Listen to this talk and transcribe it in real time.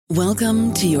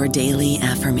Welcome to your daily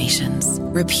affirmations.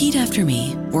 Repeat after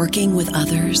me. Working with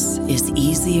others is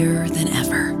easier than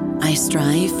ever. I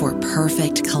strive for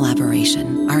perfect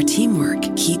collaboration. Our teamwork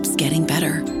keeps getting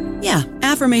better. Yeah,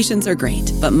 affirmations are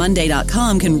great, but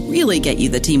Monday.com can really get you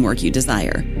the teamwork you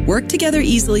desire. Work together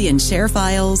easily and share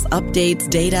files, updates,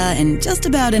 data, and just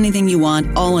about anything you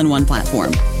want all in one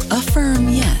platform. Affirm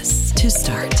yes to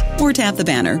start, or tap the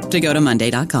banner to go to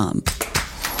Monday.com.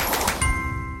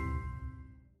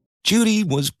 Judy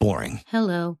was boring.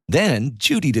 Hello. Then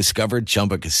Judy discovered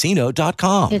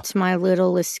ChumbaCasino.com. It's my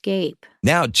little escape.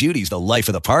 Now Judy's the life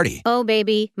of the party. Oh,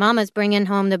 baby, mama's bringing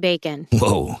home the bacon.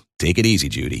 Whoa, take it easy,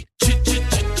 Judy.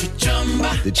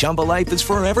 The Chumba life is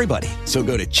for everybody. So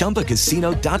go to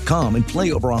ChumbaCasino.com and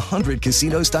play over 100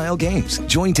 casino-style games.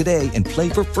 Join today and play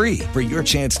for free for your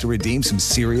chance to redeem some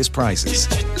serious prizes.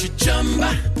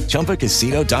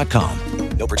 ChumbaCasino.com.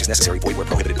 No purchase necessary. Void where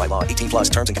prohibited by law. 18 plus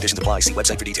terms and conditions apply. See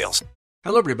website for details.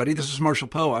 Hello, everybody. This is Marshall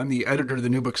Poe. I'm the editor of the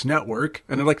New Books Network,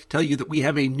 and I'd like to tell you that we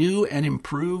have a new and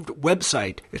improved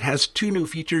website. It has 2 new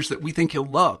features that we think you'll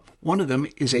love. One of them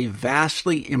is a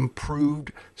vastly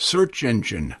improved search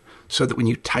engine, so that when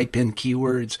you type in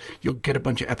keywords, you'll get a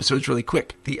bunch of episodes really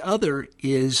quick. The other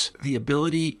is the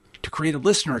ability to create a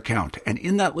listener account. And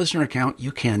in that listener account,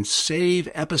 you can save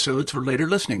episodes for later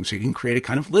listening. So you can create a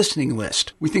kind of listening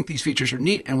list. We think these features are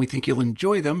neat and we think you'll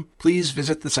enjoy them. Please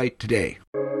visit the site today.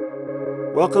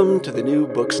 Welcome to the New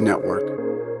Books Network.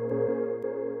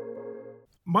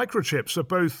 Microchips are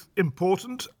both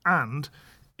important and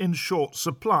in short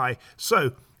supply.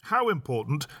 So how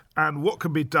important and what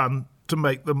can be done to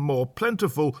make them more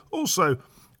plentiful? Also,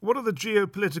 what are the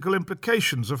geopolitical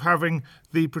implications of having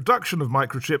the production of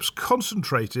microchips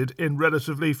concentrated in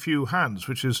relatively few hands,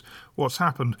 which is what's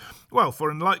happened? Well,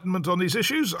 for enlightenment on these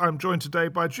issues, I'm joined today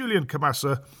by Julian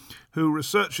Camassa, who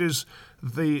researches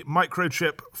the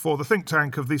microchip for the think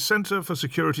tank of the Centre for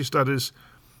Security Studies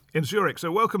in Zurich.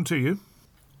 So welcome to you.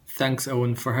 Thanks,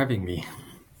 Owen, for having me.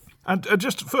 And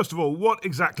just first of all, what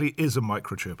exactly is a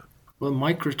microchip? Well,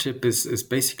 microchip is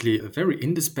basically a very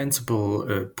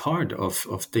indispensable part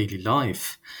of daily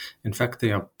life. In fact,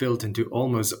 they are built into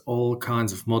almost all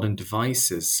kinds of modern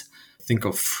devices. Think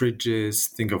of fridges,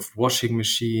 think of washing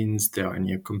machines. They are in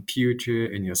your computer,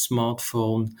 in your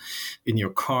smartphone, in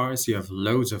your cars. You have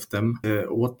loads of them.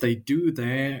 What they do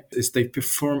there is they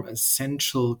perform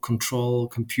essential control,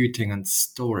 computing, and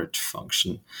storage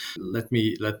function. Let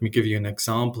me give you an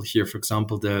example here. For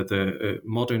example, the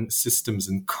modern systems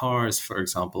in cars, for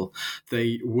example,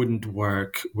 they wouldn't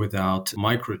work without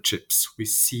microchips. We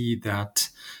see that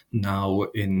now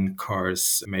in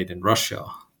cars made in Russia,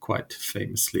 quite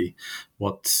famously,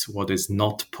 what is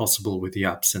not possible with the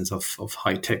absence of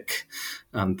high tech.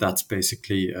 And that's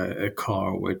basically a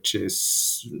car which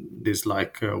is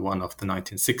like one of the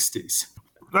 1960s.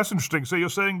 That's interesting. So you're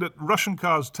saying that Russian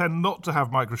cars tend not to have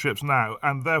microchips now,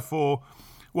 and therefore,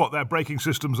 their braking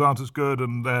systems aren't as good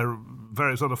and their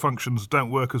various other functions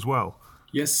don't work as well?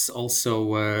 Yes,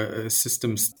 also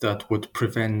systems that would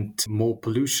prevent more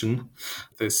pollution.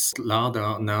 This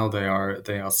Lada now they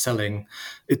are selling.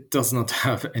 It does not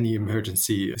have any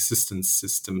emergency assistance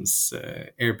systems.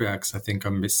 Airbags, I think, are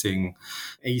missing.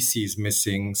 AC is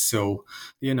missing. So,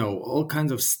 all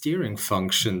kinds of steering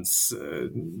functions.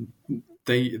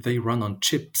 They run on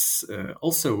chips.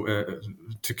 Also,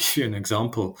 to give you an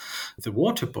example, the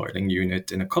water boiling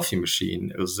unit in a coffee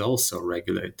machine is also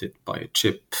regulated by a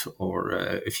chip. Or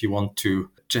if you want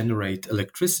to generate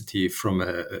electricity from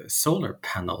a solar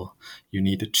panel, you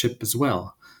need a chip as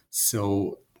well.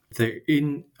 So they're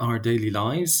in our daily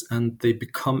lives and they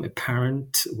become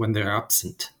apparent when they're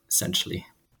absent, essentially.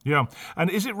 Yeah. And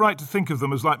is it right to think of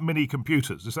them as like mini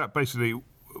computers? Is that basically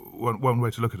one way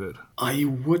to look at it? I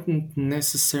wouldn't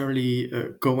necessarily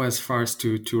go as far as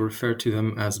to refer to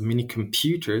them as mini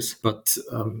computers, but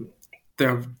there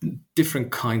are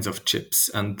different kinds of chips,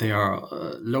 and they are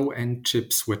low-end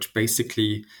chips which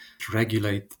basically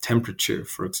regulate the temperature,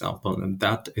 for example, and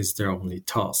that is their only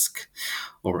task.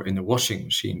 Or in a washing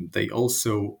machine, they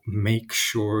also make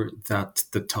sure that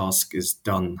the task is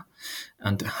done.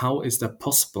 And how is that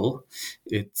possible?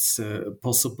 It's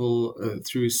possible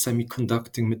through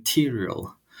semiconducting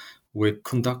material, which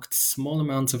conducts small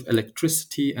amounts of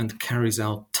electricity and carries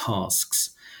out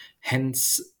tasks.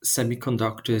 Hence,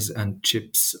 semiconductors and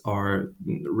chips are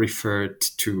referred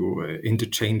to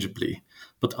interchangeably.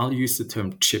 But I'll use the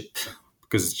term chip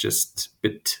because it's just a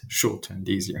bit shorter and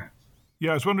easier.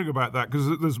 Yeah, I was wondering about that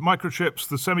because there's microchips,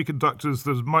 there's semiconductors,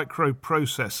 there's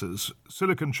microprocessors.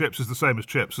 Silicon chips is the same as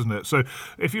chips, isn't it? So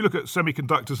if you look at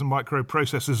semiconductors and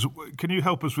microprocessors, can you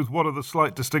help us with what are the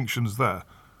slight distinctions there?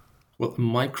 Well, a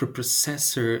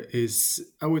microprocessor is,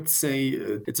 I would say,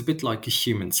 it's a bit like a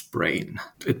human's brain.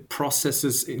 It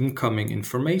processes incoming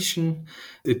information,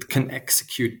 it can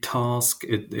execute tasks,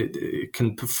 it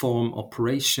can perform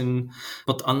operation.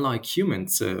 But unlike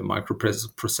humans, a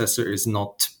microprocessor is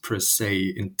not per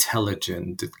se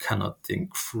intelligent. It cannot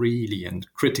think freely and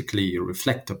critically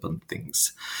reflect upon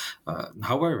things.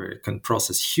 However, it can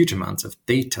process huge amounts of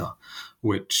data,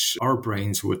 which our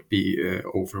brains would be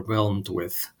overwhelmed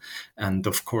with. And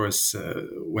of course,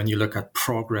 when you look at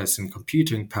progress in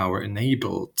computing power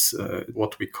enabled,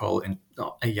 what we call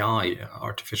AI,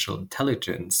 artificial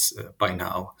intelligence, by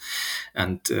now.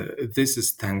 And this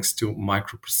is thanks to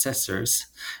microprocessors,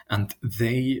 and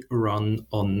they run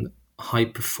on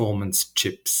high-performance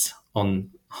chips, on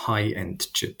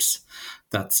high-end chips.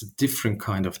 That's a different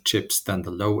kind of chips than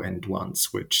the low-end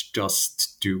ones, which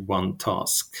just do one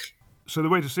task. So the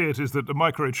way to see it is that the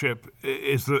microchip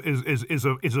is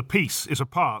a piece, is a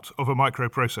part of a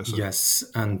microprocessor. Yes,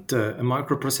 and a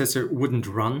microprocessor wouldn't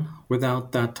run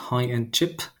without that high-end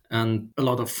chip. And a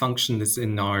lot of functions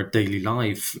in our daily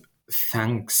life,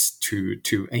 thanks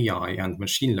to AI and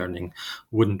machine learning,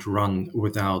 wouldn't run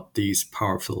without these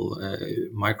powerful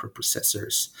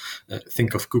microprocessors.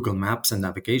 Think of Google Maps and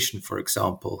navigation, for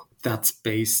example. That's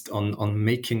based on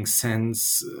making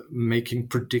sense, making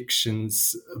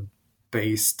predictions,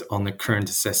 based on a current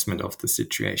assessment of the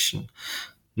situation.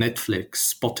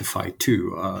 Netflix, Spotify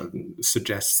too,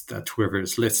 suggests that whoever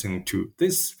is listening to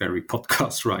this very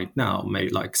podcast right now may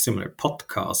like similar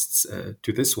podcasts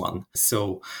to this one.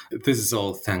 So this is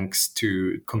all thanks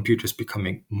to computers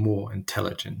becoming more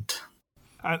intelligent.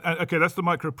 Okay, that's the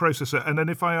microprocessor. And then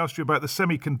if I asked you about the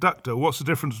semiconductor, what's the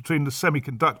difference between the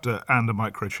semiconductor and a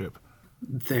microchip?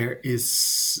 There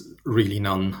is really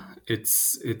none.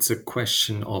 It's a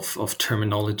question of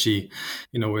terminology.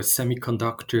 You know, a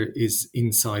semiconductor is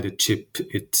inside a chip.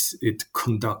 It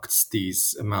conducts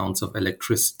these amounts of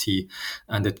electricity,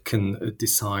 and it can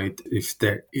decide if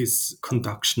there is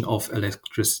conduction of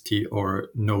electricity or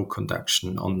no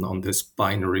conduction on this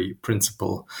binary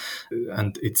principle.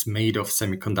 And it's made of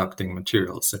semiconducting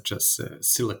materials such as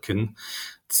silicon.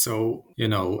 So, you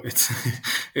know,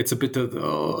 it's a bit of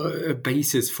a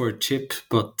basis for a chip,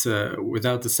 but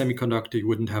without the semiconductor, you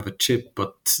wouldn't have a chip,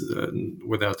 but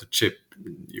without a chip,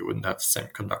 you wouldn't have a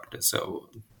semiconductor. So,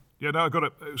 yeah, no, I got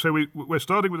it. So we're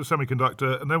starting with a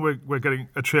semiconductor, and then we're getting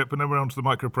a chip, and then we're on to the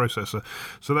microprocessor.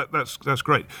 So that's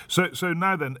great. So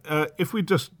now then, if we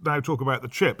just now talk about the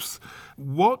chips,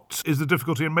 what is the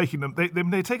difficulty in making them?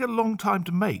 They take a long time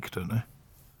to make, don't they?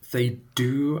 They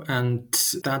do, and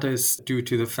that is due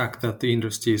to the fact that the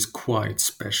industry is quite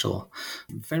special.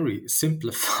 Very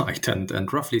simplified,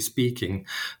 and roughly speaking,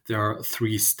 there are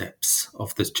 3 steps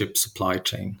of the chip supply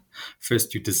chain.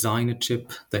 First, you design a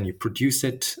chip, then you produce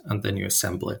it, and then you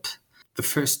assemble it. The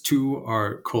first 2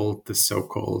 are called the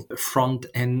so-called front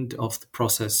end of the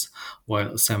process,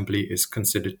 while assembly is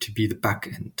considered to be the back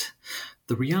end.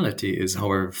 The reality is,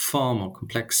 however, far more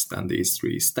complex than these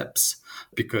 3 steps,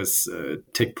 because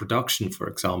take production, for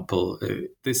example.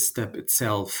 This step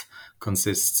itself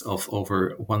consists of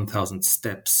over 1,000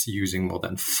 steps using more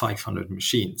than 500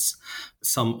 machines.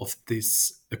 Some of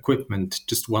this equipment,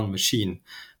 just one machine,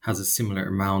 has a similar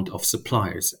amount of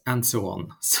suppliers, and so on.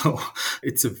 So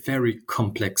it's a very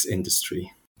complex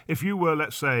industry. If you were,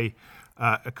 let's say,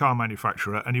 a car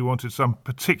manufacturer and you wanted some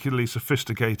particularly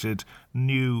sophisticated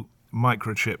new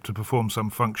microchip to perform some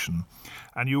function,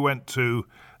 and you went to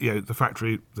the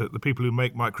factory, the people who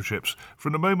make microchips,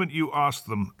 from the moment you asked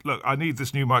them, look, I need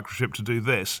this new microchip to do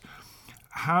this,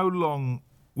 how long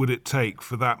would it take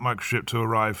for that microchip to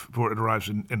arrive before it arrives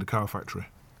in the car factory?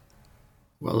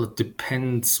 Well, it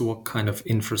depends what kind of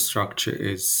infrastructure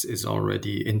is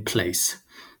already in place,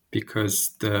 because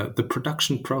the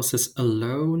production process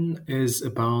alone is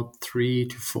about 3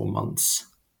 to 4 months.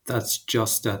 That's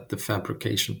just at the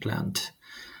fabrication plant.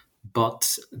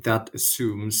 But that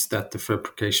assumes that the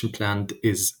fabrication plant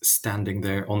is standing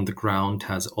there on the ground,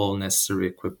 has all necessary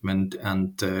equipment,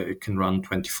 and it can run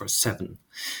 24/7.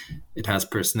 It has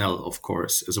personnel, of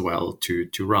course, as well to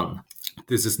run.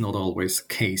 This is not always the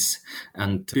case.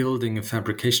 And building a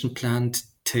fabrication plant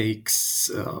takes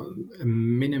a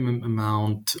minimum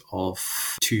amount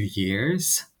of 2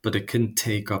 years, but it can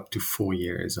take up to 4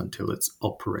 years until it's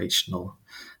operational.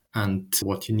 And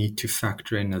what you need to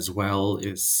factor in as well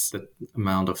is the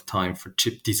amount of time for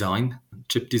chip design.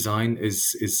 Chip design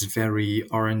is very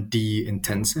R&D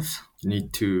intensive. You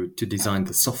need to design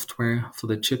the software for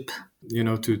the chip.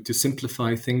 To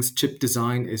simplify things, chip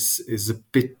design is a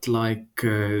bit like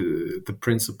the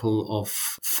principle of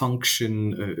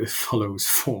function follows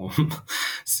form.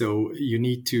 So you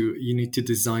need to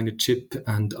design a chip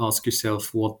and ask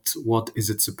yourself what is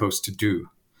it supposed to do.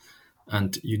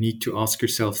 And you need to ask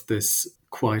yourself this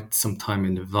quite some time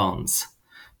in advance,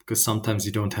 because sometimes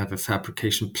you don't have a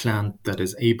fabrication plant that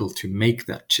is able to make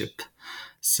that chip.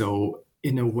 So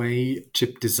in a way,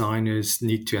 chip designers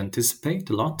need to anticipate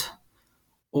a lot,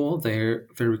 or they're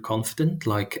very confident,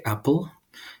 like Apple,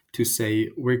 to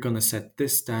say, we're going to set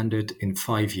this standard in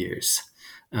 5 years.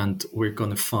 And we're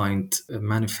going to find a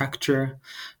manufacturer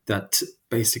that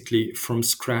basically from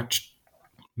scratch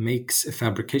makes a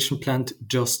fabrication plant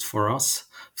just for us,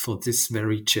 for this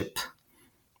very chip.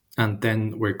 And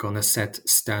then we're going to set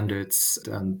standards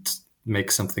and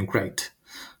make something great,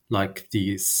 like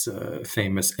these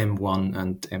famous M1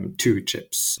 and M2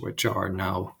 chips, which are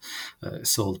now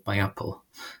sold by Apple.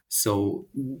 So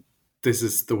this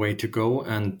is the way to go.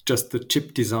 And just the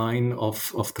chip design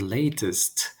of the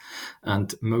latest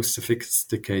and most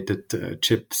sophisticated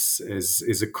chips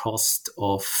is a cost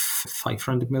of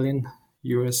 $500 million.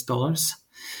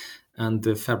 And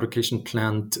the fabrication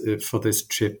plant for this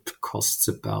chip costs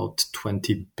about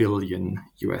 $20 billion.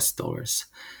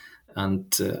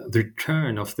 And the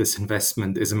return of this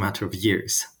investment is a matter of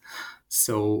years.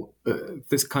 So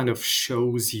this kind of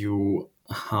shows you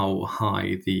how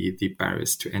high the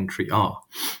barriers to entry are.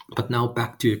 But now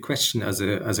back to your question, as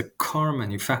a car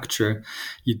manufacturer,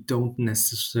 you don't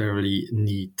necessarily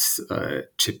need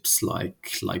chips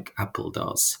like Apple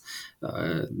does.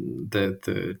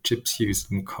 The chips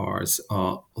used in cars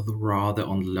are rather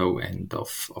on the low end of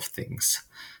things.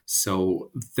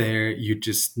 So there you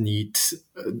just need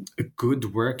a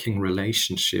good working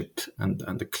relationship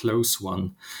and a close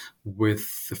one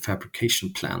with the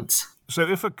fabrication plant. So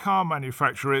if a car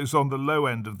manufacturer is on the low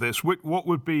end of this, what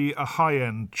would be a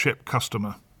high-end chip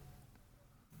customer?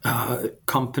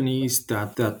 Companies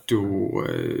that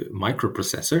do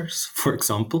microprocessors, for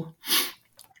example.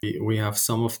 We have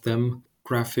some of them.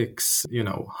 Graphics,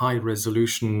 high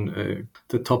resolution,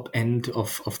 the top end of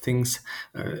things,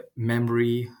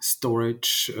 memory,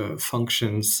 storage,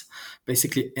 functions,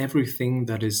 basically everything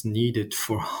that is needed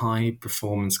for high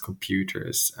performance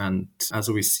computers. And as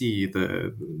we see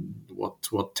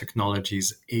what technology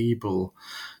is able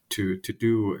to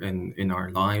do in our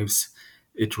lives,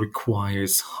 it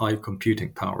requires high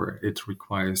computing power. It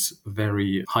requires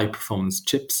very high performance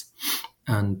chips.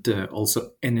 And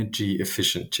also energy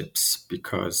efficient chips,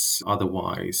 because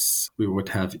otherwise we would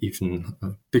have even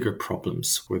bigger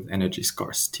problems with energy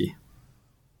scarcity.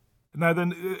 Now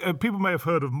then, people may have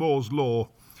heard of Moore's law,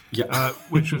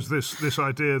 which is this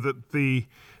idea that the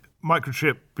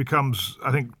microchip becomes,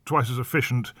 I think, twice as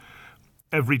efficient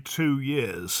every 2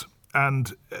 years.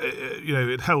 And,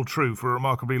 it held true for a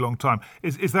remarkably long time.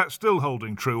 Is that still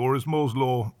holding true, or is Moore's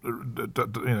law,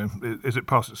 is it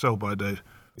past its sell-by date?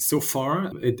 So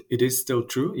far, it is still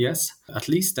true, yes, at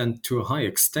least and to a high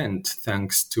extent,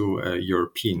 thanks to a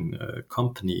European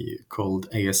company called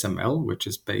ASML, which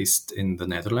is based in the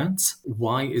Netherlands.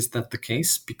 Why is that the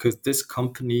case? Because this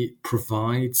company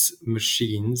provides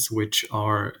machines which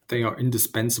are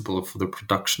indispensable for the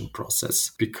production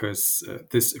process, because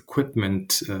this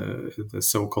equipment, the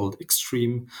so-called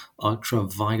extreme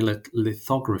ultraviolet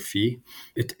lithography,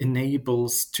 it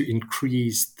enables to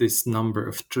increase this number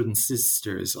of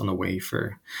transistors on a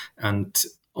wafer. And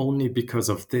only because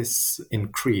of this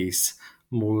increase,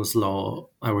 Moore's law,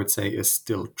 I would say, is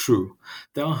still true.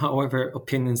 There are, however,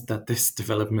 opinions that this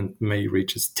development may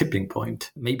reach its tipping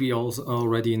point, maybe also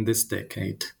already in this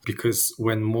decade, because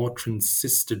when more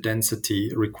transistor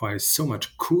density requires so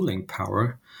much cooling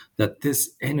power that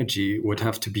this energy would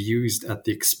have to be used at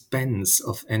the expense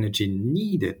of energy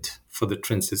needed for the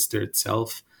transistor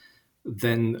itself,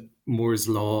 then Moore's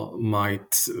law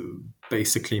might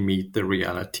basically meet the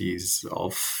realities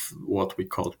of what we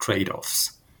call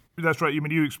trade-offs. That's right.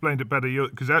 You explained it better,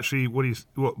 because actually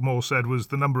what Moore said was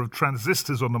the number of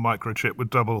transistors on the microchip would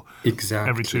double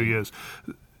every 2 years.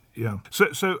 Yeah.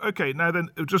 So okay, now then,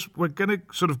 we're going to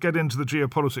sort of get into the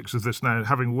geopolitics of this now,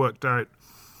 having worked out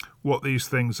what these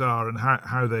things are and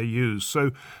how they're used.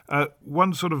 So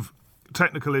one sort of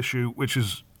technical issue which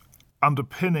is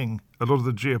underpinning a lot of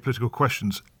the geopolitical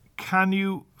questions, can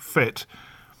you fit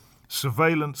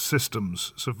surveillance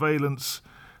systems, surveillance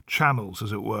channels,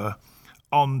 as it were,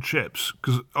 on chips?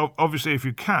 Because obviously if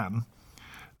you can,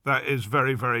 That is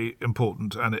very, very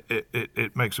important, and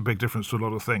it makes a big difference to a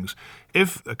lot of things.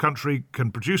 If a country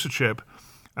can produce a chip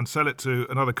and sell it to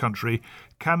another country,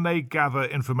 can they gather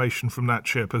information from that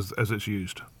chip as it's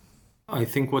used? I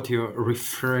think what you're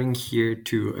referring here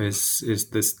to is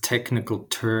this technical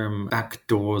term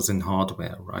backdoors in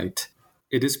hardware, right?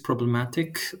 It is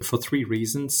problematic for three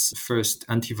reasons. First,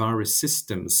 antivirus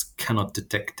systems cannot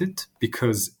detect it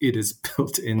because it is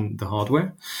built in the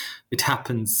hardware. It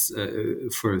happens,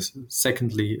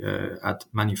 secondly, at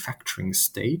manufacturing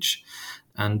stage.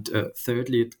 And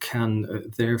thirdly, it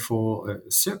can therefore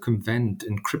circumvent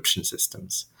encryption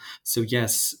systems. So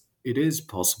yes, it is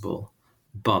possible,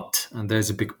 but, and there's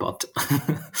a big but,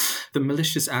 the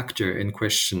malicious actor in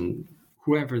question,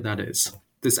 whoever that is,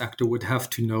 this actor would have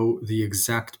to know the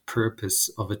exact purpose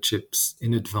of a chip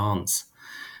in advance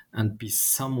and be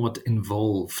somewhat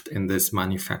involved in this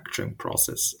manufacturing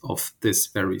process of this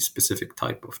very specific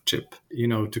type of chip. You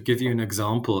know, to give you an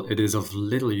example, it is of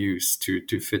little use to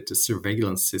fit a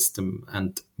surveillance system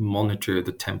and monitor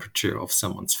the temperature of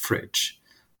someone's fridge.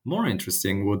 More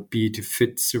interesting would be to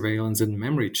fit surveillance in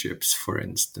memory chips, for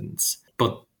instance.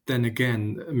 But then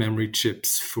again, memory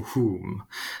chips for whom?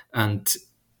 And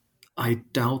I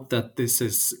doubt that this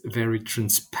is very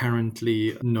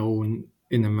transparently known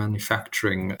in a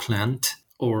manufacturing plant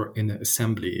or in an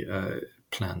assembly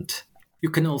plant. You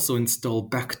can also install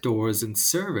backdoors in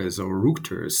servers or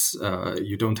routers.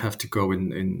 You don't have to go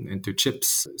into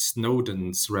chips.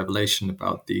 Snowden's revelation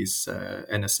about these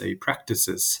NSA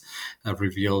practices have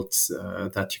revealed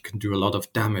that you can do a lot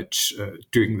of damage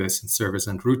doing this in servers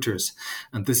and routers.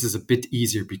 And this is a bit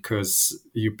easier because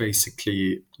you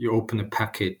open a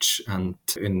package and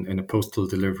in a postal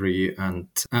delivery, and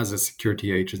as a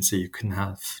security agency, you can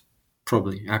have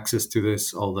probably access to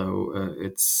this, although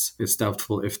it's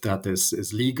doubtful if that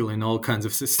is legal in all kinds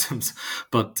of systems.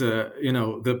 But,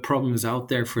 the problem is out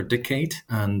there for a decade.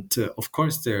 And of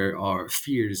course, there are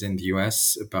fears in the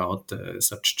US about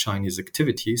such Chinese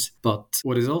activities. But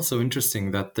what is also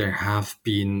interesting that there have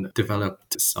been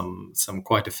developed some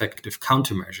quite effective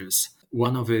countermeasures.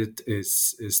 One of it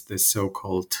is the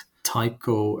so-called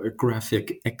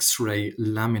tychographic X-ray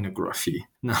laminography.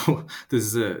 Now, this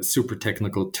is a super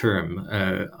technical term.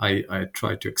 I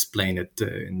try to explain it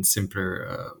in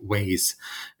simpler ways.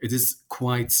 It is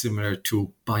quite similar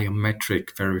to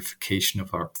biometric verification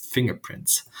of our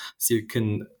fingerprints. So you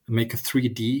can make a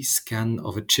 3D scan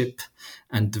of a chip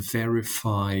and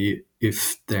verify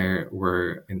if there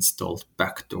were installed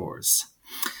backdoors.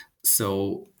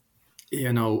 So,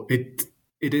 it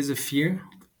is a fear.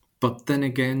 But then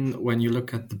again, when you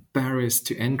look at the barriers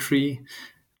to entry,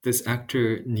 this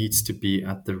actor needs to be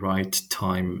at the right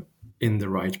time in the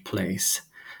right place.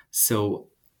 So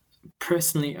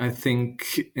personally, I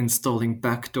think installing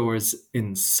backdoors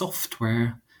in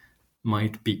software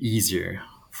might be easier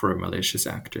for a malicious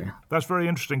actor. That's very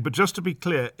interesting. But just to be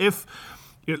clear, if,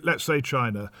 let's say,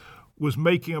 China was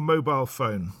making a mobile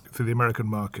phone for the American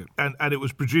market and it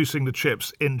was producing the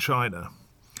chips in China,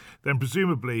 then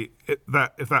presumably if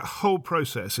that whole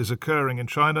process is occurring in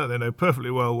China, they know perfectly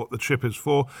well what the chip is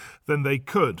for, then they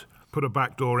could put a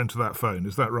backdoor into that phone.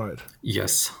 Is that right?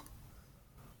 Yes.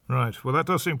 Right. Well, that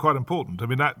does seem quite important. I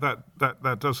mean,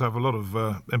 that does have a lot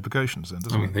of implications then,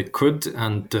 doesn't it? They could,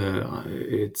 and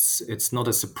it's not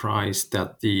a surprise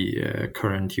that the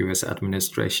current US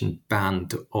administration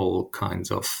banned all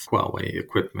kinds of Huawei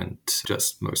equipment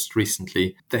just most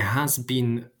recently. There has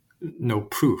been no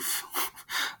proof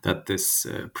that this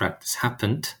practice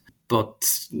happened,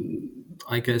 but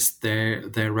I guess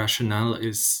their rationale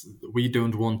is we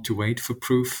don't want to wait for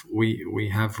proof. We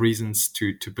have reasons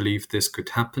to believe this could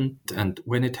happen, and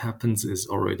when it happens is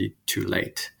already too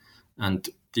late. And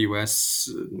the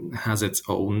US has its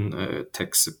own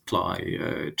tech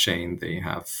supply chain. They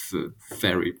have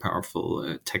very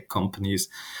powerful tech companies,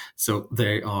 so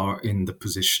they are in the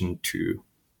position to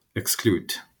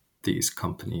exclude these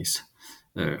companies.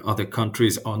 Other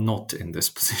countries are not in this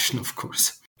position, of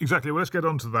course. Exactly. Well, let's get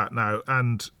on to that now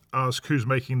and ask who's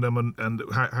making them and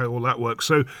how all that works.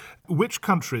 So which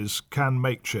countries can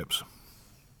make chips?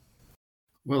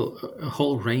 Well, a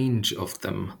whole range of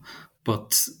them,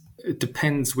 but it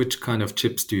depends which kind of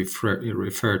chips do you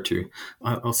refer to.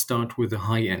 I'll start with the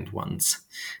high-end ones.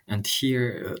 And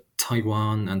here,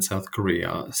 Taiwan and South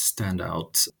Korea stand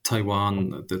out.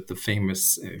 Taiwan, the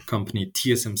famous company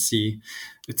TSMC,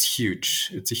 it's huge.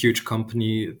 It's a huge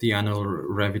company. The annual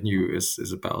revenue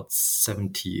is about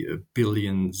 $70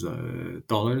 billion.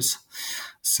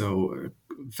 So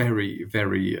very,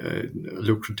 very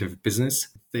lucrative business.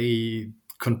 They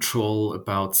control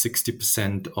about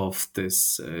 60% of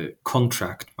this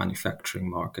contract manufacturing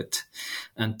market.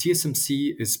 And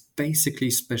TSMC is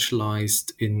basically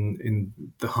specialized in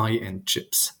the high-end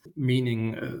chips,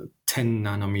 meaning 10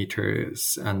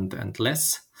 nanometers and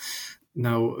less.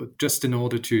 Now, just in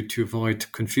order to avoid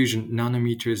confusion,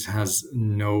 nanometers has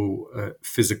no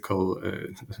physical,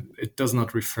 it does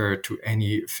not refer to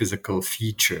any physical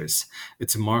features.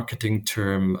 It's a marketing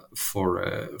term for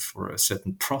a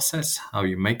certain process, how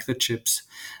you make the chips,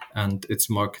 and it's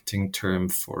a marketing term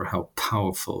for how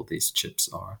powerful these chips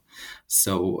are.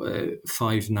 So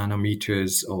 5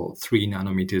 nanometers or 3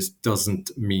 nanometers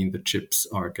doesn't mean the chips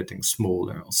are getting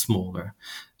smaller or smaller.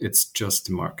 It's just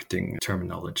marketing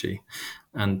terminology.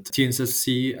 And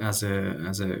TSMC, as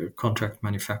a contract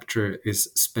manufacturer, is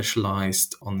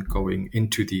specialized on going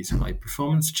into these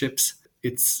high-performance chips.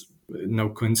 It's no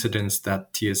coincidence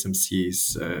that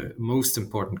TSMC's most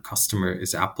important customer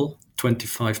is Apple.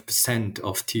 25%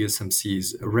 of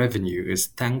TSMC's revenue is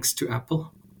thanks to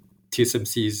Apple.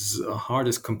 TSMC's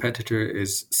hardest competitor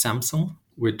is Samsung,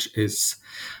 which is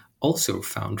also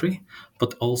foundry,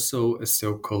 but also a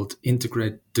so-called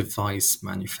integrated device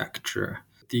manufacturer.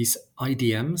 These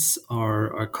IDMs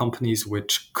are companies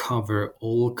which cover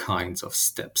all kinds of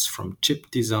steps, from chip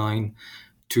design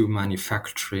to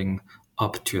manufacturing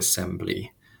up to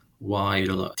assembly,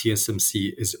 while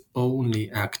TSMC is only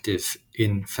active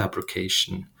in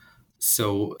fabrication.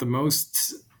 So the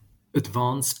most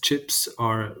advanced chips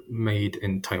are made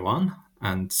in Taiwan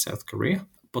and South Korea,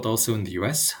 but also in the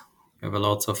US. We have a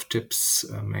lot of chips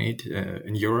made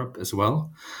in Europe as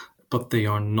well, but they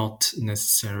are not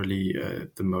necessarily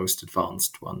the most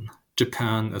advanced one.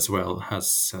 Japan as well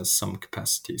has some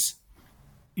capacities.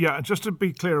 Yeah, just to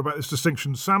be clear about this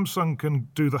distinction, Samsung can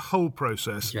do the whole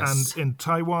process. Yes. And in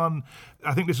Taiwan,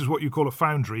 I think this is what you call a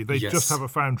foundry. They Yes. just have a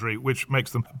foundry, which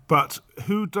makes them. But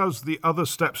who does the other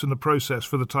steps in the process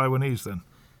for the Taiwanese then?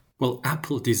 Well,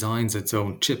 Apple designs its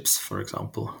own chips, for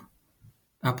example.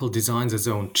 Apple designs its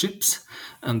own chips,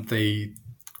 and they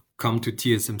come to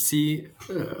TSMC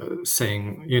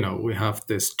saying, we have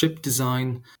this chip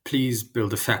design, please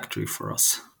build a factory for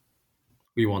us.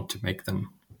 We want to make them.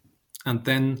 And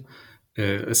then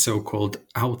a so-called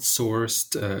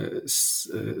outsourced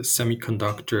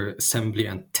semiconductor assembly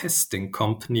and testing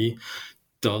company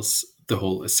does the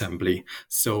whole assembly.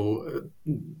 So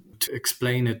to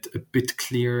explain it a bit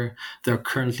clearer, there are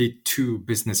currently 2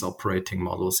 business operating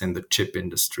models in the chip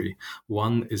industry.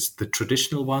 One is the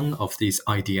traditional one of these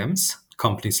IDMs,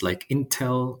 companies like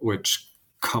Intel, which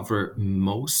cover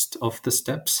most of the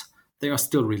steps. They are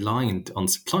still reliant on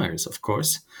suppliers, of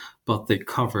course, but they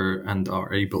cover and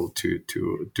are able to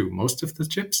do most of the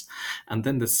chips. And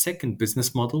then the second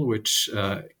business model, which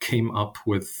came up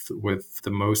with the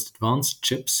most advanced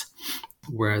chips,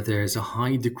 where there's a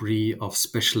high degree of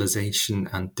specialization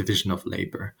and division of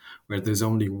labor, where there's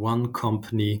only one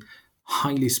company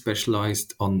highly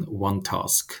specialized on one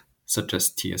task, such as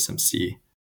TSMC.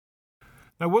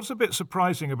 Now, what's a bit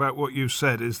surprising about what you've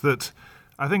said is that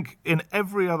I think in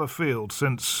every other field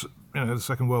since the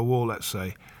Second World War, let's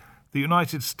say, the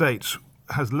United States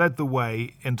has led the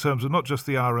way in terms of not just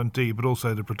the R&D, but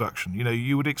also the production.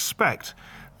 You would expect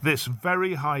this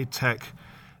very high-tech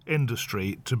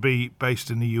industry to be based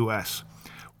in the US.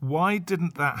 Why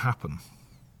didn't that happen?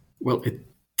 Well, it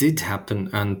did happen,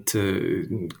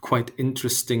 and quite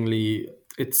interestingly,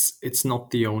 it's not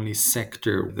the only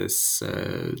sector this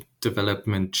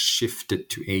development shifted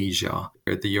to Asia.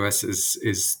 The US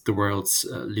is the world's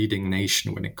leading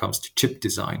nation when it comes to chip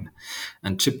design.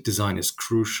 And chip design is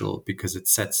crucial because it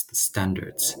sets the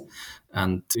standards.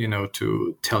 And,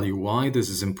 to tell you why this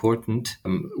is important,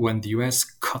 when the US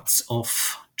cuts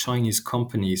off Chinese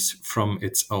companies from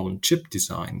its own chip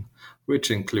design,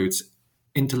 which includes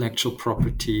intellectual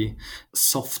property,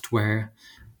 software,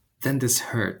 then this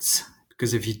hurts.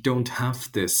 Because if you don't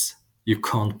have this, you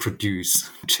can't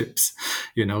produce chips.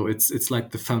 It's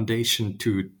like the foundation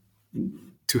to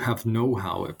have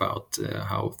know-how about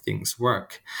how things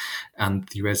work. And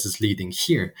the US is leading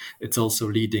here. It's also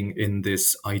leading in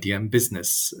this IDM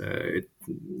business.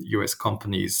 US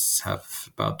companies have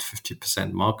about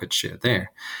 50% market share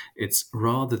there. It's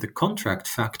rather the contract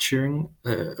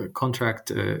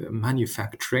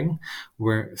manufacturing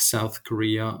where South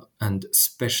Korea and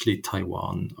especially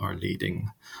Taiwan are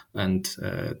leading, and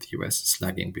the US is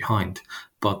lagging behind.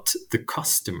 But the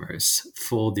customers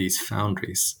for these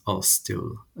foundries are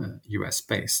still US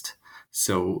based.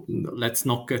 So let's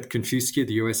not get confused here.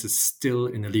 The US is still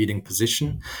in a leading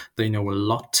position. They know a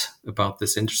lot about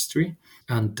this industry.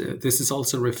 And this is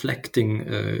also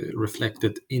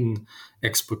reflected in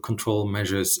export control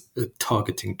measures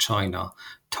targeting China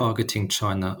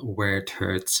where it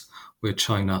hurts, where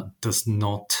China does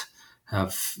not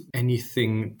have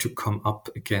anything to come up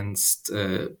against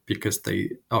because they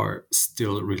are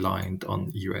still reliant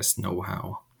on US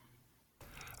know-how.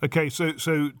 Okay, so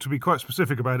to be quite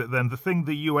specific about it then, the thing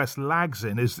the US lags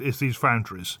in is these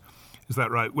foundries. Is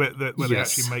that right? Where they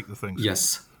actually make the things?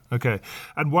 Yes. Okay.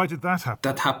 And why did that happen?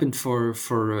 That happened for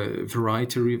a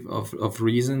variety of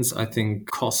reasons. I think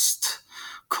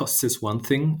cost is one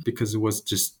thing, because it was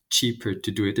just cheaper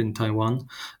to do it in Taiwan.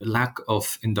 Lack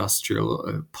of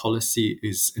industrial policy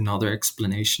is another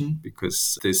explanation,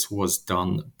 because this was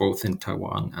done both in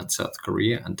Taiwan and South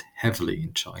Korea and heavily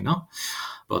in China.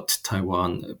 But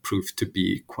Taiwan proved to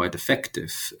be quite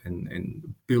effective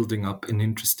in building up an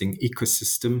interesting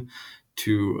ecosystem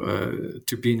to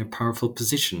be in a powerful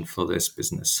position for this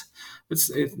business.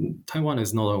 Taiwan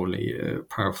is not only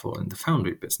powerful in the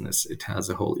foundry business, it has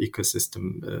a whole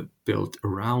ecosystem built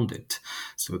around it.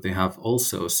 So they have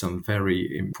also some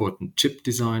very important chip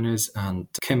designers and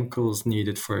chemicals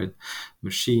needed for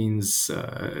machines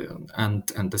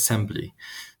and assembly.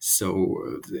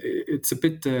 So it's a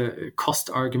bit a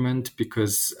cost argument,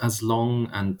 because as long,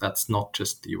 and that's not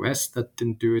just the US that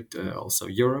didn't do it, also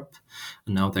Europe,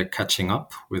 and now they're catching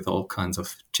up with all kinds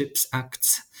of CHIPS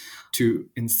Acts to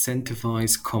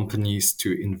incentivize companies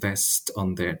to invest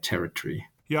on their territory.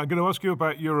 Yeah, I'm going to ask you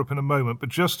about Europe in a moment, but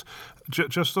just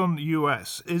on the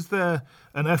US, is there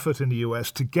an effort in the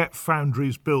US to get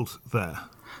foundries built there?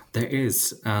 There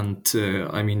is, and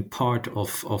part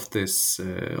of this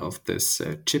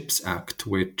CHIPS Act,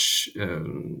 which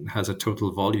has a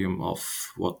total volume of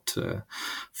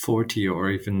 40 or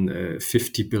even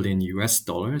 $50 billion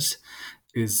US,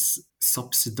 is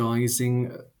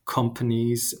subsidizing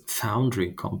companies,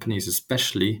 foundry companies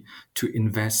especially, to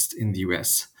invest in the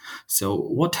US. So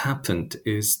what happened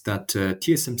is that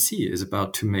TSMC is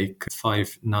about to make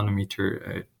 5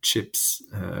 nanometer chips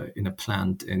in a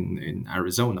plant in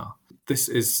Arizona. This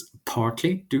is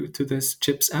partly due to this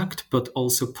CHIPS Act, but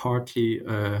also partly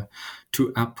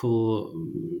to Apple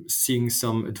seeing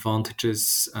some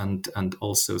advantages and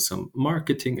also some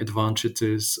marketing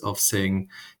advantages of saying,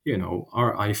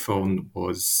 our iPhone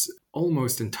was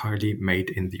almost entirely made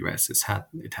in the US.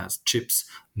 It has chips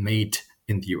made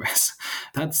in the US.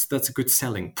 That's a good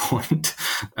selling point.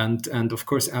 And of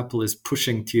course, Apple is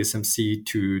pushing TSMC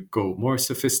to go more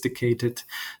sophisticated.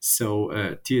 So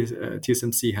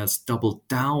TSMC has doubled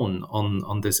down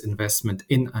on this investment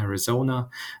in Arizona,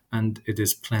 and it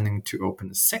is planning to open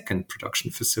a second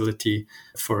production facility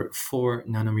for 4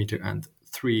 nanometer and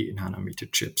 3 nanometer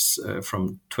chips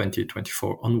from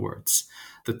 2024 onwards.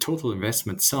 The total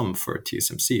investment sum for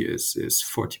TSMC is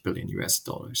 $40 billion US.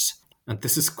 And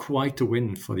this is quite a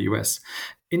win for the US.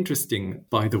 Interesting,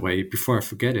 by the way, before I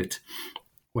forget it,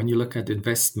 when you look at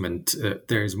investment,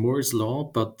 there is Moore's Law,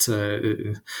 but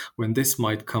when this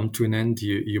might come to an end,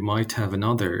 you might have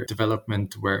another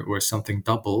development where something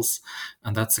doubles,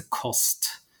 and that's a cost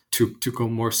to go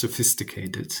more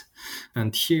sophisticated.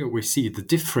 And here we see the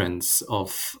difference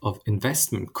of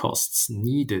investment costs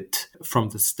needed from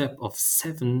the step of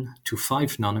 7 to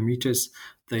 5 nanometers.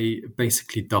 They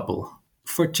basically double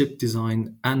for chip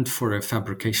design and for a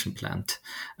fabrication plant.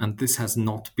 And this has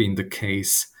not been the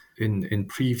case in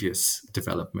previous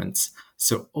developments.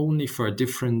 So only for a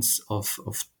difference of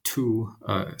 2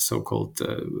 so-called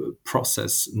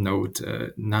process node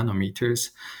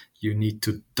nanometers, you need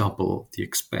to double the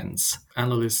expense.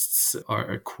 Analysts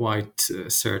are quite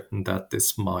certain that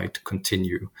this might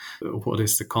continue. What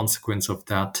is the consequence of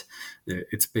that?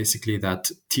 It's basically that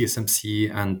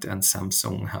TSMC and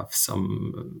Samsung have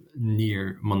some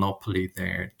near monopoly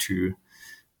there to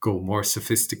go more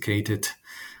sophisticated,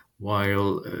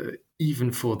 while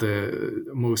even for the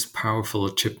most powerful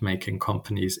chip-making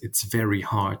companies, it's very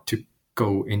hard to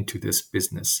go into this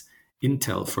business.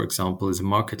 Intel, for example, is a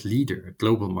market leader, a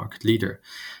global market leader,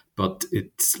 but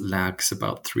it lags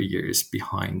about 3 years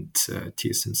behind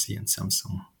TSMC and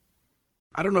Samsung.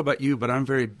 I don't know about you, but I'm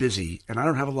very busy and I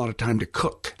don't have a lot of time to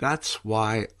cook. That's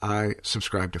why I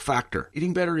subscribe to Factor.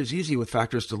 Eating better is easy with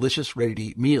Factor's delicious,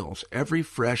 ready-to-eat meals. Every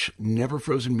fresh, never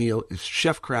frozen meal is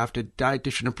chef-crafted,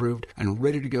 dietitian approved, and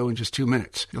ready to go in just 2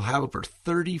 minutes. You'll have over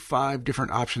 35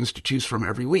 different options to choose from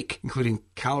every week, including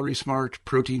Calorie Smart,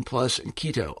 Protein Plus, and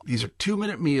Keto. These are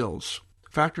 2-minute meals.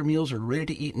 Factor meals are ready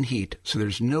to eat and heat, so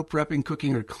there's no prepping,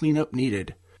 cooking, or cleanup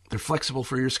needed. They're flexible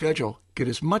for your schedule, Get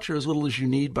as much or as little as you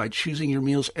need by choosing your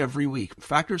meals every week.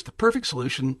 Factor is the perfect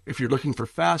solution if you're looking for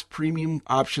fast, premium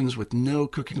options with no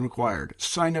cooking required.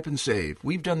 Sign up and save.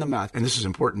 We've done the math, and this is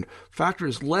important. Factor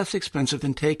is less expensive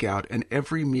than takeout, and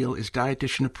every meal is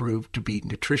dietitian approved to be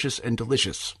nutritious and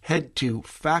delicious. Head to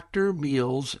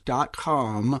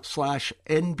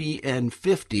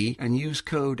factormeals.com/NBN50 and use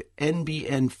code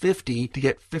NBN50 to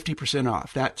get 50%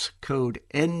 off. That's code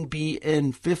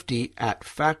NBN50 at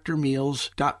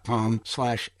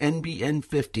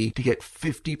factormeals.com/NBN50 to get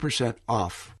 50%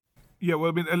 off. Yeah,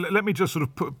 well, I mean, let me just sort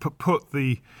of put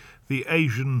the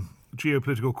Asian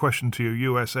geopolitical question to you,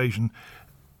 US-Asian,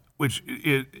 which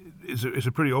is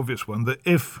a pretty obvious one, that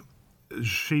if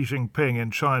Xi Jinping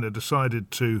in China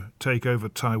decided to take over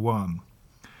Taiwan,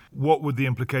 what would the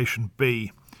implication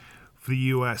be for the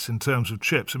US in terms of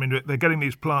chips? I mean, they're getting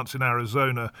these plants in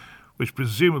Arizona, which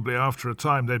presumably after a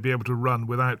time they'd be able to run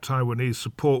without Taiwanese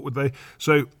support, would they?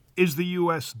 So is the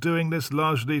US doing this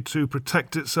largely to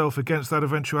protect itself against that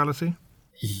eventuality?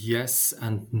 Yes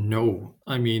and no.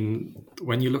 I mean,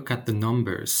 when you look at the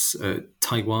numbers,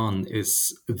 Taiwan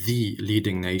is the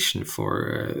leading nation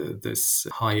for this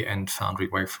high-end foundry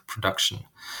wafer production.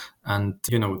 And,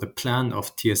 the plan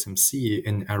of TSMC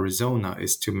in Arizona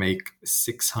is to make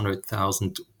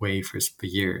 600,000 wafers per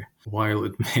year, while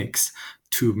it makes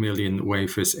 2 million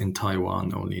wafers in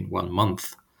Taiwan only in 1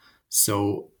 month.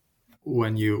 So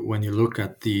when you look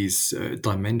at these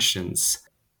dimensions,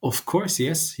 of course,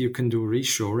 yes, you can do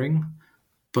reshoring,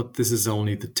 but this is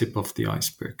only the tip of the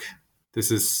iceberg. This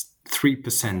is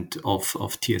 3% of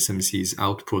TSMC's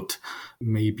output,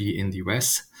 maybe in the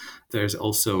US. There's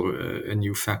also a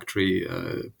new factory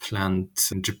planned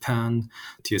in Japan.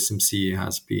 TSMC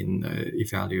has been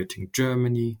evaluating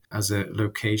Germany as a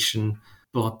location,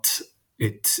 but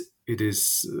it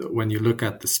is, when you look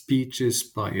at the speeches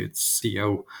by its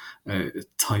CEO,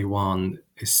 Taiwan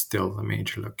is still a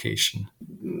major location.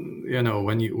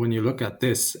 When you look at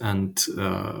this and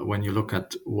when you look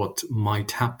at what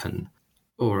might happen,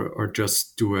 or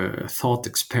just do a thought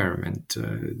experiment,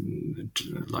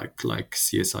 like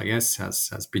CSIS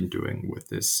has been doing with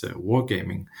this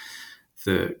wargaming,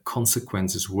 the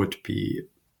consequences would be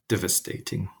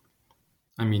devastating.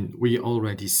 I mean, we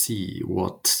already see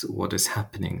what is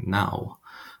happening now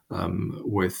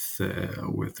with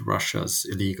Russia's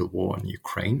illegal war in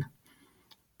Ukraine,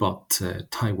 but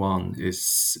Taiwan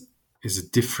is a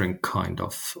different kind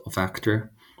of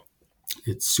actor.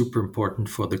 It's super important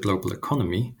for the global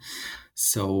economy,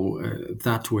 so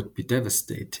that would be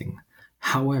devastating.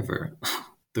 However,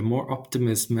 the more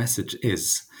optimist message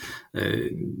is,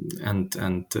 and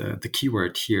the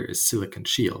keyword here is Silicon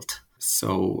Shield.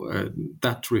 So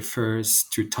that refers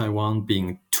to Taiwan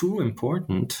being too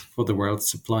important for the world's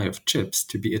supply of chips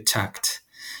to be attacked.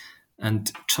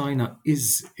 And China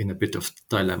is in a bit of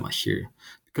dilemma here,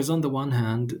 because on the one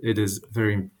hand, it is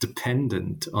very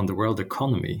dependent on the world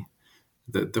economy.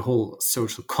 The whole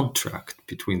social contract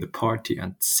between the party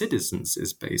and citizens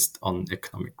is based on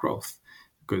economic growth.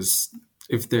 Because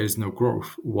if there is no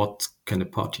growth, what can a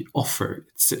party offer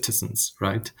its citizens,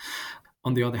 right?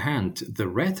 On the other hand, the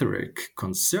rhetoric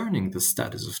concerning the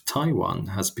status of Taiwan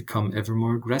has become ever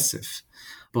more aggressive.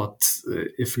 But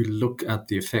if we look at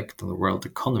the effect on the world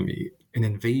economy, an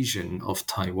invasion of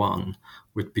Taiwan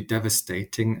would be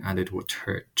devastating and it would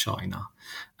hurt China.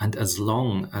 And as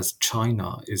long as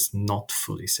China is not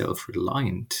fully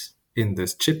self-reliant in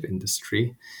this chip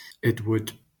industry, it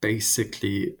would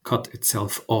basically cut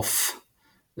itself off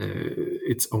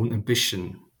its own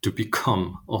ambition to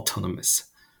become autonomous.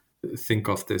 Think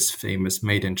of this famous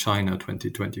Made in China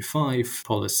 2025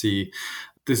 policy.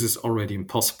 This is already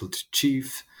impossible to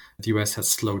achieve. The US has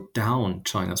slowed down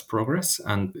China's progress,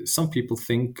 and some people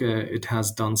think it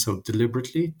has done so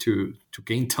deliberately to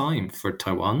gain time for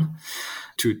Taiwan,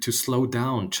 to slow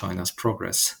down China's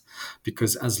progress.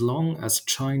 Because as long as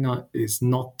China is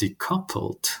not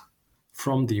decoupled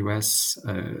from the US,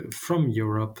 from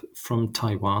Europe, from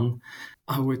Taiwan,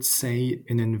 I would say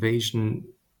an invasion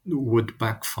would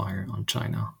backfire on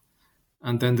China.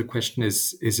 And then the question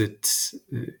is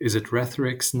it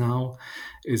rhetorics now?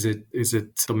 Is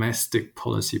it domestic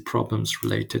policy problems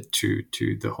related to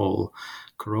the whole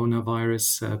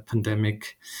coronavirus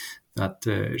pandemic that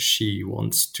Xi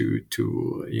wants to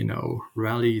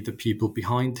rally the people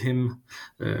behind him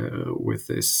with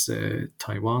this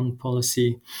Taiwan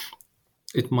policy?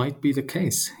 It might be the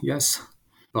case, yes.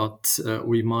 But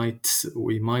we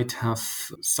might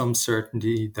have some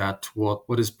certainty that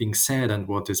what is being said and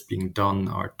what is being done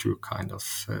are two kind of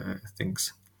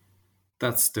things.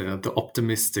 That's the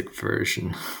optimistic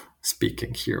version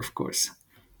speaking here, of course.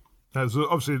 There's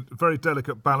obviously very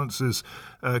delicate balances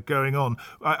going on.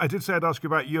 I did say I'd ask you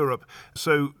about Europe.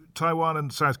 So Taiwan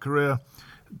and South Korea,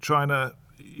 China,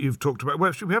 you've talked about. Well,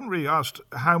 actually, we haven't really asked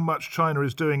how much China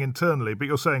is doing internally, but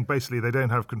you're saying basically they don't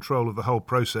have control of the whole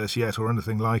process yet or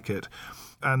anything like it.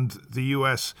 And the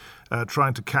US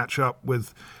trying to catch up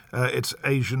with its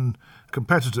Asian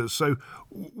competitors. So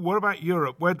what about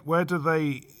Europe? Where do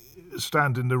they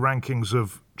stand in the rankings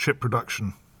of chip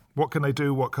production? What can they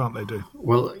do? What can't they do?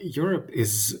 Well, Europe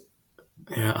is,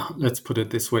 let's put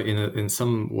it this way, in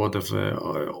somewhat of an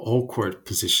awkward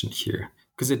position here,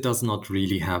 because it does not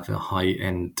really have a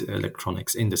high-end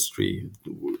electronics industry.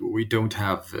 We don't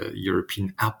have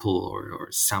European Apple or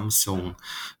Samsung.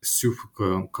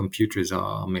 Supercomputers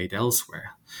are made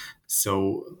elsewhere.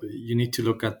 So you need to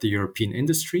look at the European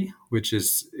industry, which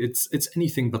is it's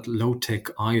anything but low tech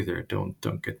either.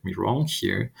 Don't get me wrong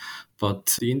here,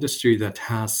 but the industry that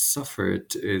has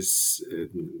suffered is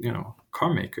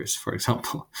car makers, for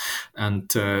example, and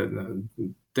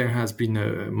there has been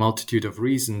a multitude of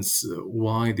reasons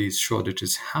why these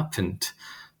shortages happened.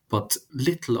 But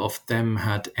little of them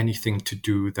had anything to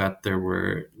do that there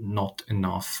were not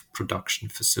enough production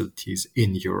facilities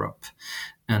in Europe.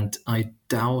 And I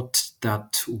doubt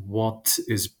that what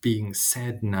is being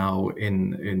said now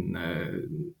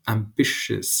in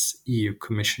ambitious EU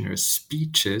commissioners'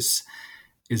 speeches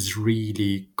is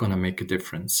really going to make a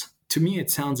difference. To me,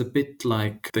 it sounds a bit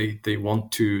like they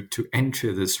want to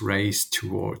enter this race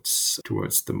towards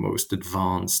the most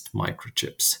advanced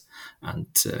microchips, and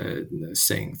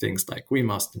saying things like, we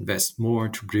must invest more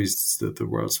to produce the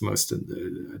world's most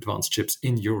advanced chips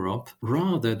in Europe,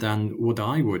 rather than what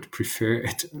I would prefer.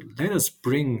 Let us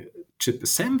bring chip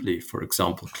assembly, for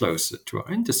example, closer to our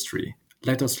industry.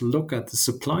 Let us look at the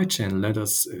supply chain. Let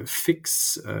us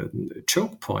fix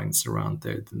choke points around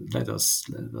there. Let us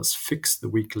fix the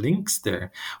weak links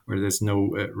there, where there's no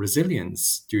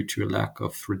resilience due to a lack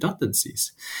of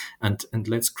redundancies, and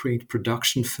let's create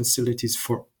production facilities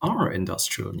for our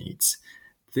industrial needs.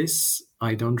 This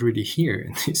I don't really hear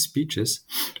in these speeches.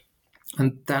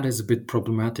 And that is a bit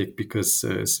problematic, because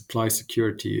supply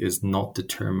security is not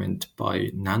determined by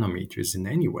nanometers in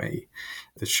any way.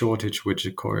 The shortage which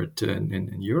occurred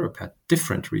in Europe had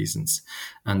different reasons.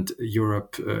 And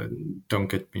Europe,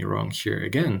 don't get me wrong here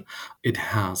again, it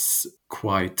has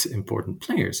quite important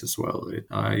players as well.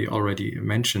 I already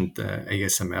mentioned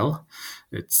ASML.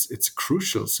 It's a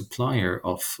crucial supplier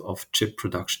of chip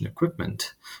production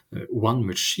equipment. One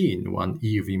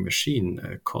EUV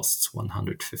machine costs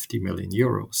 150 million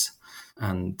euros.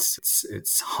 And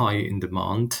it's high in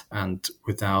demand, and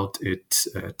without it,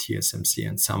 TSMC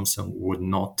and Samsung would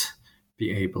not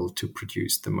be able to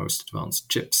produce the most advanced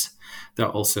chips. There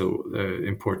are also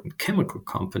important chemical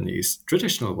companies,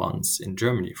 traditional ones in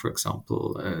Germany, for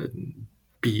example,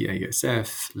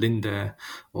 BASF, Linde,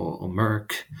 or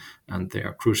Merck, and they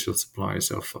are crucial suppliers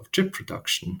of chip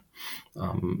production.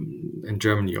 In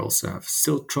Germany, you also have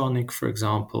Siltronic, for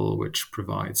example, which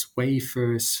provides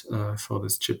wafers for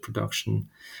this chip production.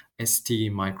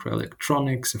 ST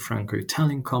Microelectronics, a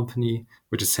Franco-Italian company,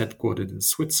 which is headquartered in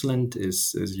Switzerland,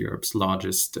 is Europe's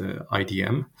largest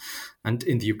IDM. And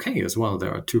in the UK as well,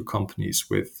 there are two companies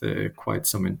with quite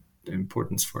some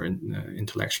importance for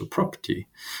intellectual property.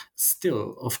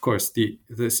 Still, of course,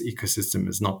 this ecosystem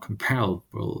is not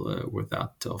comparable with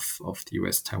that of the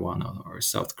US, Taiwan, or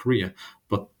South Korea.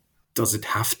 But does it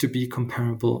have to be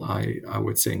comparable? I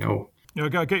would say no. I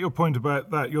get your point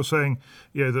about that. You're saying,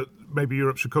 that maybe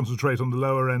Europe should concentrate on the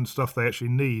lower end stuff they actually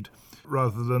need,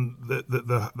 rather than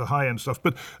the high end stuff.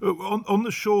 But on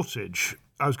the shortage,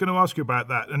 I was going to ask you about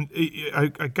that, and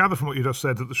I gather from what you just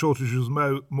said that the shortage was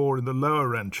more in the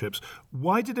lower end chips.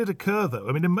 Why did it occur, though?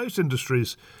 I mean, in most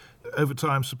industries, over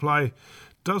time, supply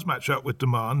does match up with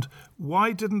demand.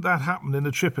 Why didn't that happen in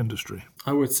the chip industry?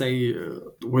 I would say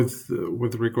with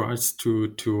regards to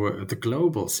the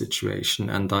global situation,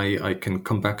 and I can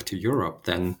come back to Europe,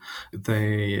 then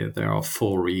there are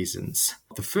four reasons.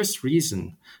 The first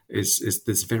reason is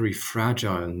this very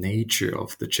fragile nature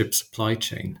of the chip supply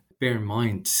chain. Bear in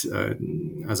mind,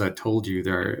 as I told you,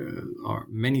 there are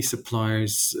many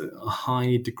suppliers, a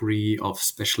high degree of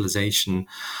specialization,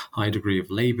 high degree of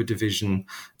labor division.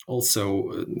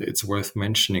 Also, it's worth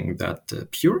mentioning that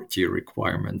purity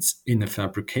requirements in a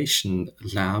fabrication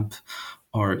lab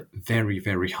are very,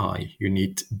 very high. You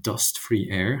need dust-free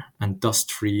air, and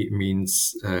dust-free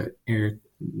means air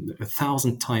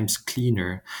 1,000 times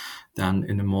cleaner than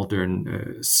in a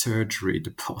modern surgery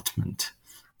department.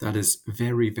 That is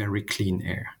very, very clean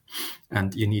air.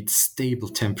 And you need stable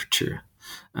temperature.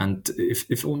 And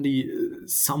if only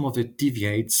some of it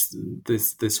deviates.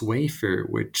 This wafer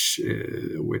which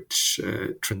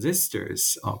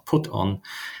transistors are put on,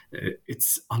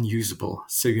 it's unusable.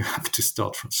 So you have to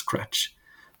start from scratch.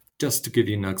 Just to give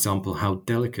you an example how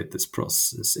delicate this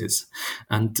process is.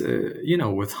 And,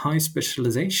 with high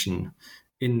specialization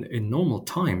in normal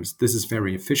times, this is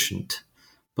very efficient.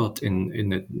 But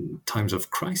in times of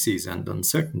crises and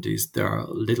uncertainties, there are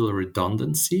little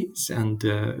redundancies and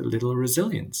little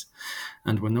resilience.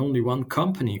 And when only one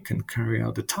company can carry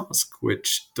out a task,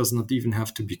 which does not even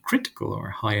have to be critical or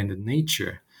high-end in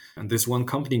nature, and this one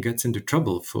company gets into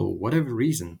trouble for whatever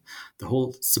reason, the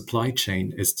whole supply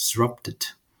chain is disrupted.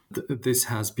 This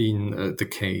has been the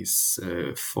case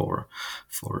for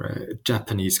a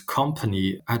Japanese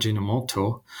company,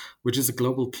 Ajinomoto, which is a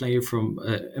global player from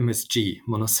MSG,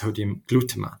 monosodium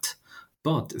glutamate.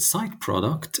 But a side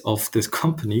product of this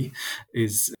company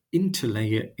is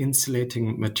interlayer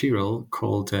insulating material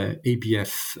called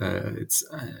ABF. It's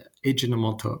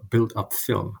Ajinomoto build-up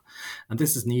film. And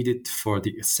this is needed for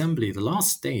the assembly, the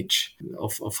last stage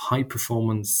of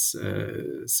high-performance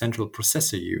central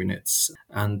processor units.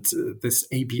 And this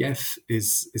ABF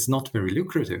is not very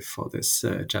lucrative for this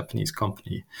Japanese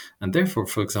company. And therefore,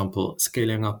 for example,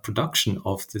 scaling up production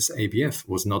of this ABF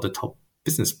was not a top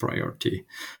business priority.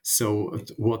 So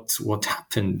what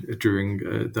happened during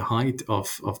the height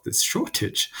of this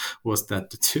shortage was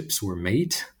that the chips were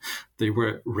made, they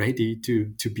were ready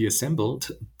to be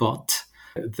assembled, but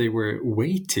they were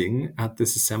waiting at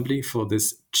this assembly for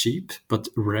this cheap but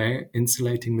rare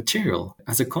insulating material.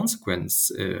 As a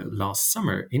consequence, last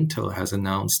summer, Intel has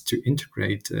announced to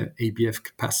integrate ABF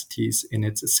capacities in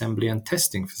its assembly and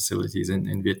testing facilities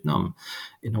in Vietnam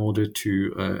in order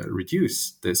to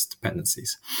reduce these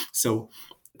dependencies. So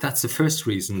that's the first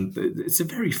reason. It's a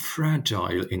very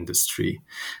fragile industry.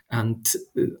 And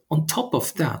on top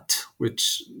of that,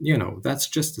 which, that's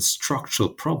just a structural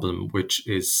problem which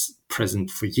is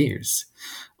present for years.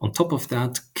 On top of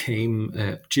that came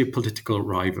geopolitical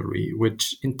rivalry,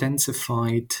 which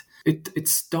intensified. It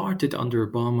started under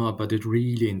Obama, but it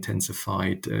really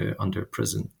intensified under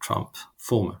President Trump,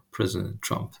 former President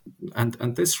Trump.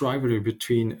 And this rivalry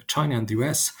between China and the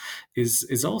US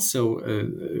is also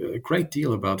a great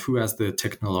deal about who has the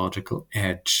technological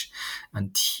edge.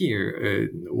 And here,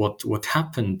 what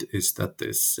happened is that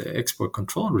this export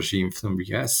control regime from the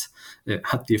US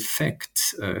had the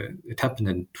effect, it happened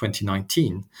in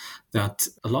 2019, that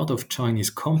a lot of Chinese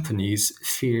companies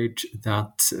feared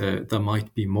that there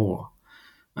might be more.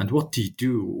 And what do you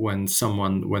do when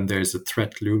there's a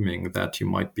threat looming that you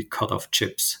might be cut off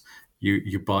chips?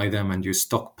 You buy them and you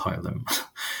stockpile them.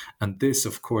 And this,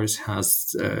 of course,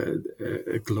 has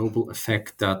a global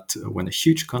effect that when a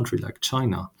huge country like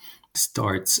China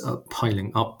starts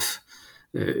piling up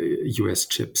US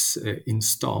chips in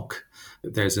stock,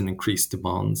 there's an increased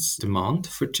demand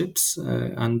for chips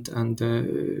and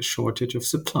a shortage of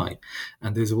supply.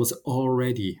 And this was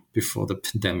already before the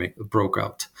pandemic broke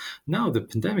out. Now the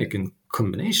pandemic, in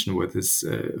combination with this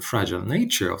fragile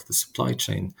nature of the supply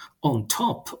chain, on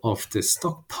top of this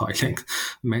stockpiling,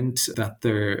 meant that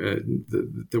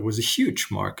there was a huge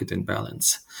market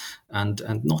imbalance. And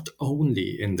not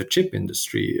only in the chip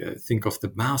industry, think of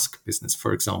the mask business,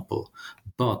 for example,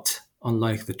 but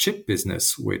unlike the chip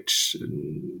business, which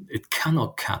it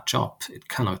cannot catch up, it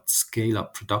cannot scale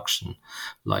up production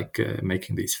like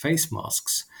making these face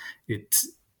masks,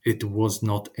 it was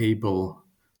not able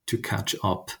to catch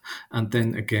up. And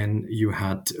then again, you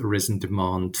had risen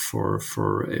demand for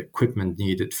equipment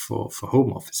needed for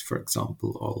home office, for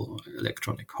example, or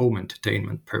electronic home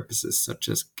entertainment purposes, such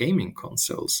as gaming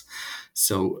consoles.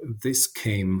 So this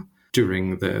came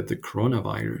during the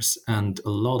coronavirus, and a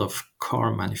lot of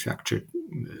car manufacturers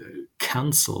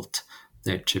cancelled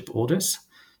their chip orders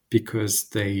because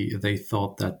they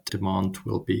thought that demand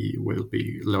will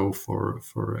be low for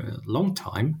a long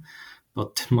time,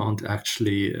 but demand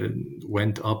actually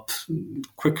went up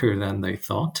quicker than they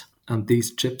thought, and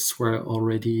these chips were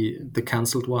already the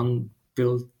cancelled one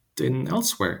built in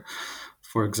elsewhere.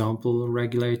 For example,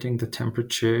 regulating the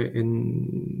temperature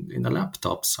in a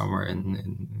laptop somewhere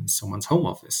in someone's home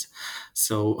office.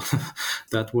 So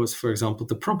that was, for example,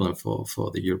 the problem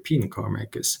for the European car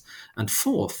makers. And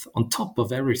fourth, on top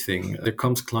of everything, there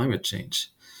comes climate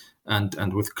change.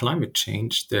 And with climate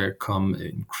change, there come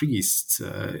increased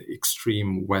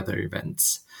extreme weather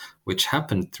events, which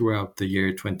happened throughout the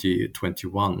year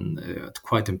 2021 at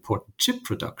quite important chip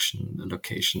production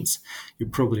locations. You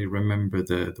probably remember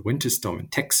the winter storm in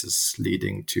Texas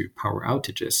leading to power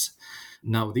outages.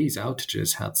 Now, these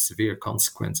outages had severe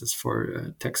consequences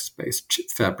for Texas-based chip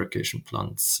fabrication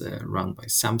plants run by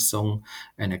Samsung,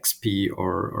 NXP,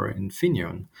 or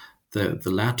Infineon.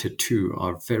 The latter two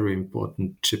are very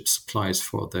important chip suppliers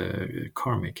for the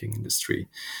car making industry.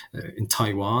 In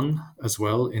Taiwan as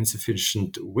well,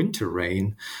 insufficient winter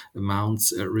rain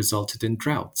amounts resulted in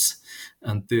droughts.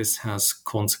 And this has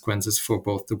consequences for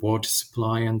both the water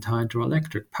supply and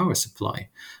hydroelectric power supply.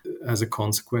 As a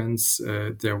consequence,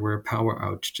 there were power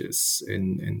outages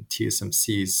in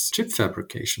TSMC's chip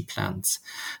fabrication plants.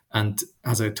 And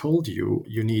as I told you,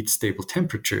 you need stable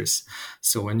temperatures.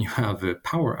 So when you have a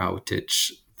power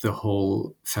outage, the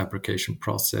whole fabrication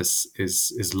process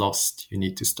is lost. You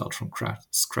need to start from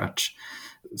scratch.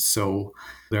 So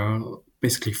there are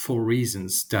basically 4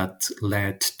 reasons that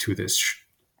led to this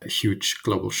huge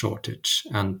global shortage.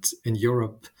 And in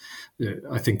Europe,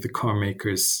 I think the car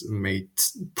makers made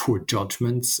poor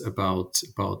judgments about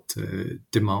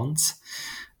demands,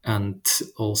 and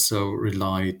also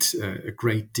relied a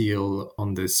great deal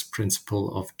on this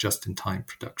principle of just-in-time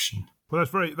production. Well,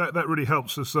 that really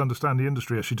helps us understand the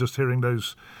industry, actually, just hearing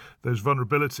those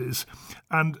vulnerabilities.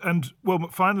 And well,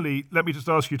 finally, let me just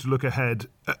ask you to look ahead.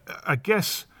 I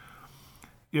guess,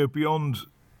 beyond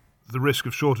the risk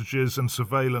of shortages and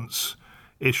surveillance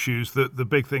issues, that the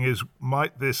big thing is,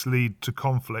 might this lead to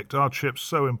conflict? Are chips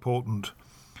so important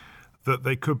that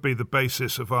they could be the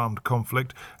basis of armed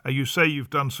conflict? You say you've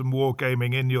done some war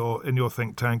gaming in your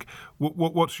think tank.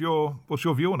 What's your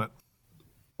view on it?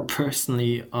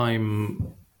 Personally,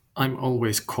 I'm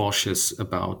always cautious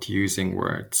about using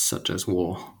words such as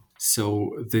war.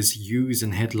 So this use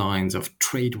in headlines of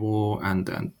trade war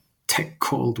and tech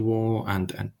cold war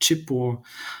and chip war,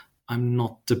 I'm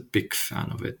not a big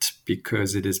fan of it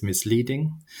because it is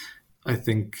misleading. I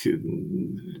think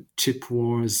chip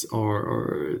wars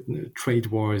or trade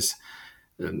wars,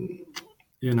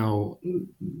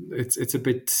 it's a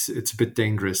bit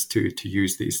dangerous to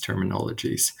use these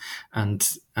terminologies. And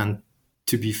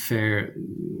to be fair,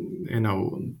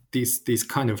 these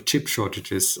kind of chip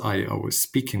shortages I was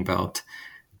speaking about,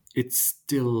 it's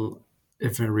still a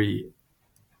very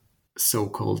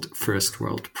so-called first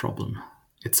world problem.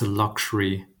 It's a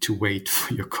luxury to wait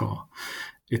for your car.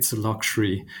 It's a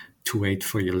luxury to wait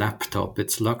for your laptop.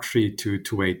 It's a luxury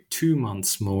to wait 2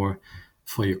 months more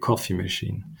for your coffee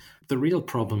machine. The real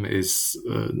problem is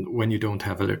when you don't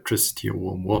have electricity or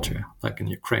warm water, like in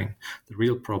Ukraine. The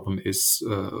real problem is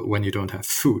when you don't have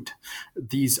food.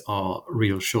 These are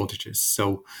real shortages.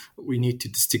 So we need to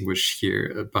distinguish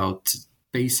here about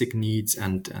basic needs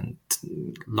and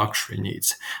luxury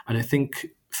needs. And I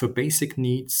think for basic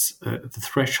needs, the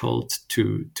threshold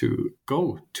to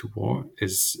go to war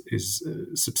is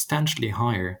substantially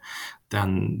higher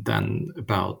than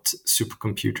about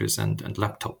supercomputers and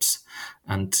laptops.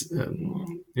 And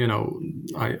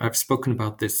I've spoken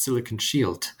about this Silicon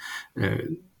Shield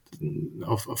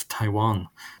of Taiwan.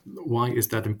 Why is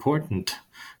that important?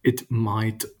 It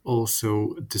might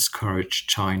also discourage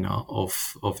China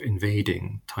of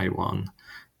invading Taiwan,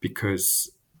 because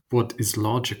what is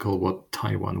logical, what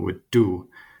Taiwan would do,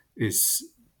 is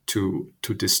to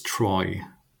destroy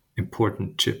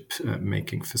important chip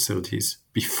making facilities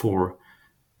before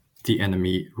the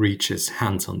enemy reaches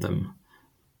hands on them,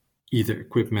 either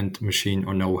equipment, machine,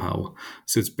 or know-how.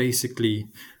 So it's basically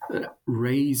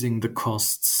raising the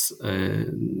costs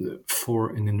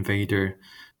for an invader,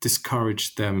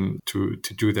 discourage them to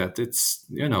do that. It's,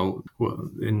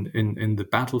 in the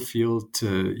battlefield,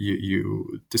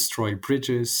 you destroy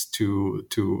bridges to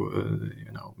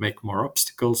make more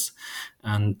obstacles,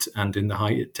 and in the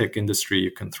high-tech industry you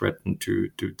can threaten to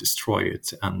destroy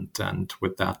it, and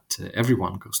with that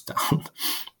everyone goes down.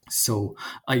 So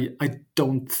I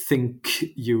don't think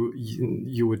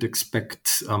you would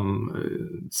expect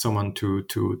someone to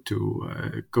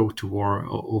go to war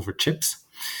over chips.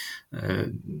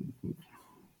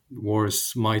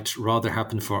 Wars might rather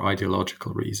happen for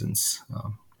ideological reasons.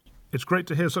 It's great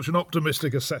to hear such an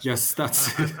optimistic assessment. Yes,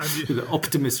 that's the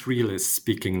optimist realist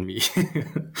speaking in me.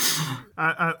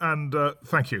 And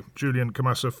thank you, Julian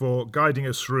Camassa, for guiding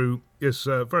us through this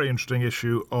very interesting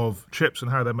issue of chips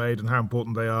and how they're made and how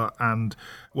important they are and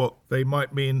what they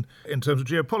might mean in terms of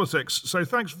geopolitics. So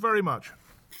thanks very much.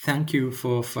 Thank you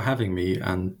for having me,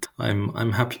 and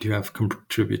I'm happy to have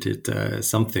contributed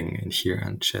something in here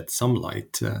and shed some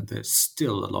light. There's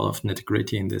still a lot of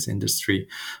nitty-gritty in this industry,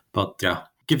 but yeah,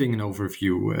 giving an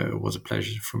overview was a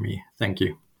pleasure for me. Thank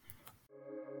you.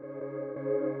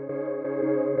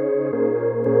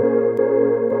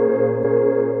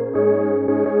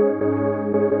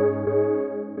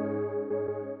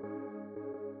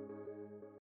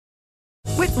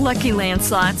 With Lucky Land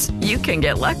Slots, you can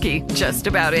get lucky just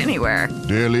about anywhere.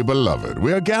 Dearly beloved,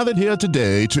 we are gathered here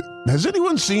today to... Has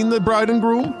anyone seen the bride and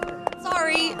groom?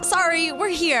 Sorry, we're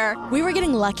here. We were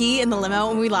getting lucky in the limo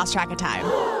and we lost track of time.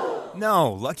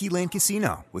 No, Lucky Land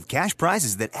Casino, with cash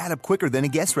prizes that add up quicker than a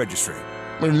guest registry.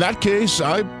 In that case,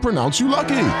 I pronounce you lucky.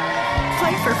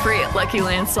 Play for free at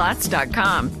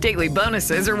LuckyLandSlots.com. Daily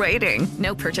bonuses are waiting.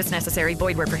 No purchase necessary.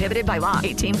 Void where prohibited by law.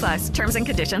 18+. Terms and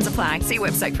conditions apply. See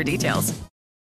website for details.